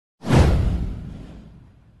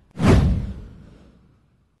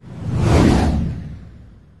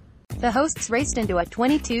The hosts raced into a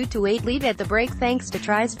 22-8 lead at the break thanks to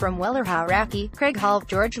tries from Weller Hauraki, Craig Hall,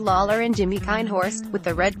 George Lawler and Jimmy Keinhorst, with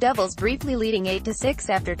the Red Devils briefly leading 8-6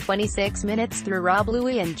 after 26 minutes through Rob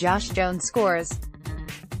Louie and Josh Jones scores.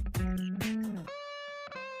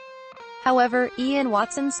 However, Ian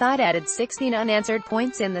Watson's side added 16 unanswered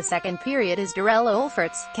points in the second period as Derrell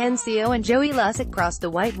Olpherts, Sio and Joey Lussick crossed the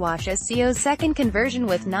whitewash as Sio's second conversion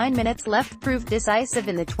with 9 minutes left proved decisive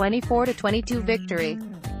in the 24-22 victory.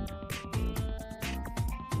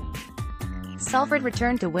 Salford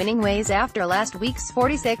returned to winning ways after last week's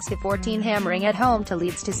 46-14 hammering at home to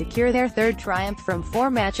Leeds to secure their third triumph from 4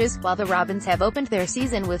 matches, while the Robins have opened their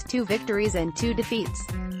season with 2 victories and 2 defeats.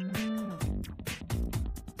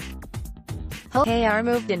 Hull KR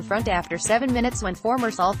moved in front after 7 minutes when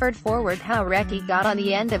former Salford forward Hauraki got on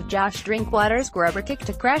the end of Josh Drinkwater's grubber kick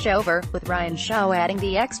to crash over, with Ryan Shaw adding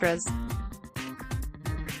the extras.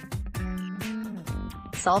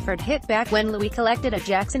 Salford hit back when Louis collected a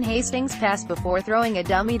Jackson Hastings pass before throwing a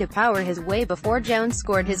dummy to power his way before Jones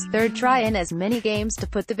scored his third try in as many games to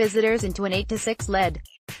put the visitors into an 8-6 lead.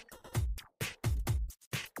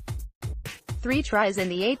 3 tries in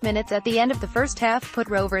the 8 minutes at the end of the first half put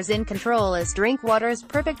Rovers in control as Drinkwater's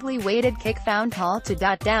perfectly weighted kick found Hall to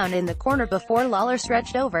dot down in the corner before Lawler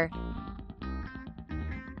stretched over.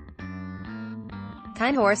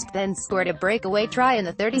 Keinhorst then scored a breakaway try in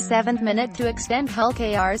the 37th minute to extend Hull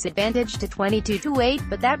KR's advantage to 22-8,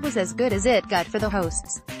 but that was as good as it got for the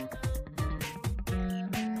hosts.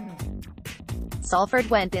 Salford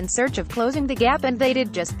went in search of closing the gap and they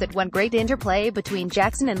did just that. One great interplay between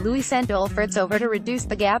Jackson and Louis sent Olpherts over to reduce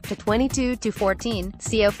the gap to 22-14.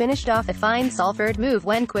 Sio finished off a fine Salford move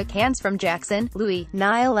when quick hands from Jackson, Louis,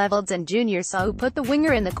 Niall Evalds and Junior Sio put the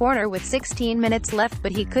winger in the corner with 16 minutes left,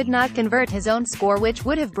 but he could not convert his own score, which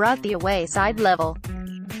would have brought the away side level.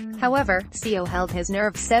 However, Sio held his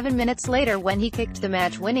nerve 7 minutes later when he kicked the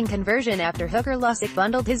match-winning conversion after hooker Lussick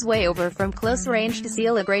bundled his way over from close range to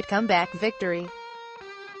seal a great comeback victory.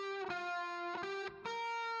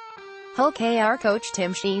 Hull KR coach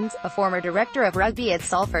Tim Sheens, a former director of rugby at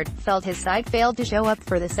Salford, felt his side failed to show up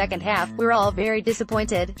for the second half. "We're all very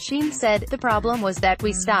disappointed," Sheens said. "The problem was that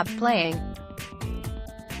we stopped playing.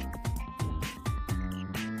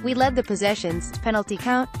 We led the possessions, penalty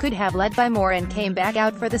count, could have led by more and came back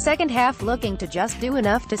out for the second half looking to just do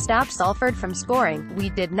enough to stop Salford from scoring. We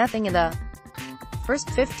did nothing in the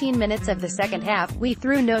first 15 minutes of the second half. We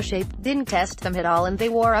threw no shape, didn't test them at all and they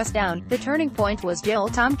wore us down. The turning point was Joel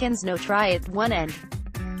Tompkins' no try at one end.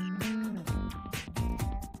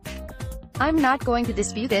 I'm not going to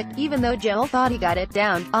dispute it, even though Joel thought he got it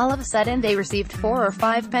down. All of a sudden they received 4 or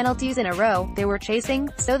 5 penalties in a row. They were chasing,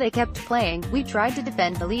 so they kept playing. We tried to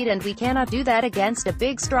defend the lead and we cannot do that against a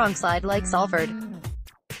big strong side like Salford.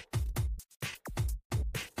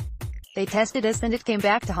 They tested us and it came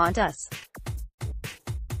back to haunt us.